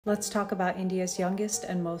Let's talk about India's youngest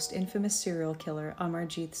and most infamous serial killer,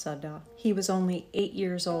 Amarjit Sadda. He was only 8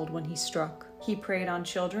 years old when he struck. He preyed on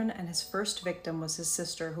children, and his first victim was his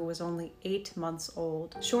sister, who was only 8 months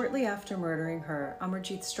old. Shortly after murdering her,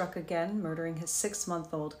 Amarjit struck again, murdering his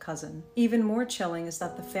 6-month-old cousin. Even more chilling is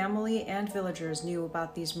that the family and villagers knew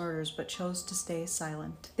about these murders but chose to stay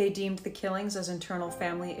silent. They deemed the killings as internal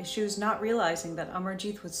family issues, not realizing that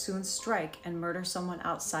Amarjit would soon strike and murder someone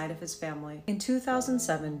outside of his family. In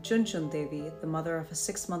 2007, Junjun Devi, the mother of a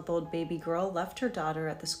 6-month-old baby girl, left her daughter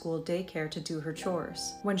at the school daycare to do her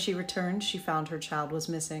chores. When she returned, she found her child was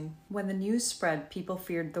missing. When the news spread, people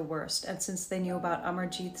feared the worst, and since they knew about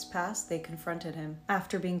Amarjit's past, they confronted him.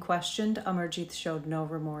 After being questioned, Amarjit showed no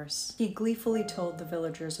remorse. He gleefully told the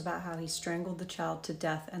villagers about how he strangled the child to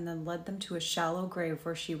death and then led them to a shallow grave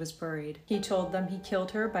where she was buried. He told them he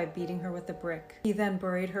killed her by beating her with a brick. He then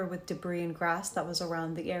buried her with debris and grass that was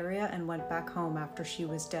around the area and went back home after she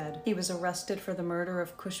was dead. He was arrested for the murder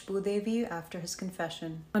of Khushbu Devi after his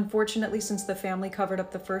confession. Unfortunately, since the family covered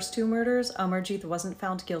up the first 2 murders, Amarjit wasn't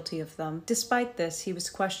found guilty of them. Despite this, he was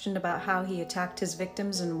questioned about how he attacked his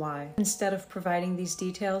victims and why. Instead of providing these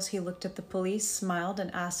details, he looked at the police, smiled,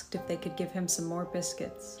 and asked if they could give him some more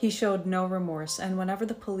biscuits. He showed no remorse, and whenever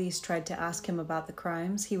the police tried to ask him about the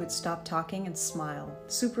crimes, he would stop talking and smile.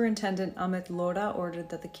 Superintendent Amit Lodha ordered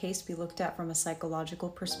that the case be looked at from a psychological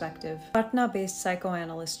perspective. Patna-based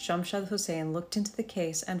psychoanalyst Shamshad Hussain looked into the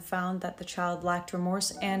case and found that the child lacked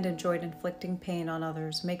remorse and enjoyed inflicting pain on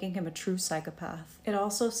others, making him a true psychopath. It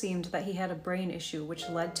also seemed that he had a brain issue which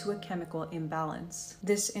led to a chemical imbalance.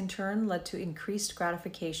 This in turn led to increased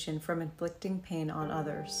gratification from inflicting pain on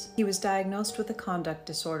others. He was diagnosed with a conduct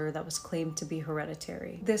disorder that was claimed to be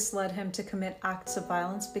hereditary. This led him to commit acts of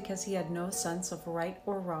violence because he had no sense of right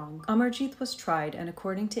or wrong. Amarjit was tried, and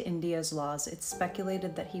according to India's laws, it's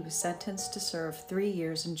speculated that he was sentenced to serve 3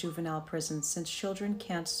 years in juvenile prison since children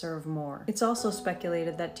can't serve more. It's also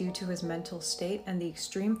speculated that due to his mental state and the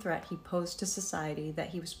extreme threat he posed to society, that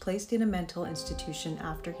he was placed in a mental institution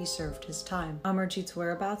after he served his time. Amarjit's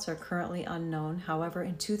whereabouts are currently unknown. However,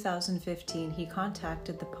 in 2015, he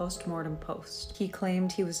contacted the Postmortem Post. He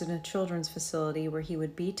claimed he was in a children's facility where he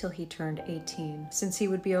would be till he turned 18. Since he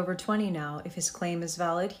would be over 20 now, if his claim is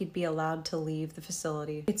valid, he'd be allowed to leave the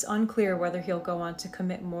facility. It's unclear whether he'll go on to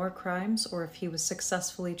commit more crimes or if he was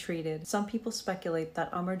successfully treated. Some people speculate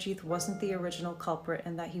that Amarjit wasn't the original culprit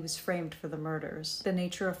and that he was framed for the murders. The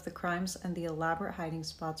nature of the crimes and the elaborate hiding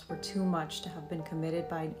spots were too much to have been committed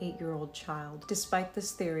by an 8-year-old child. Despite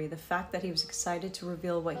this theory, the fact that he was excited to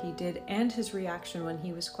reveal what he did and his reaction when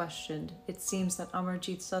he was questioned, it seems that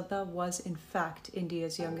Amarjit Sadda was in fact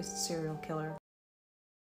India's youngest serial killer.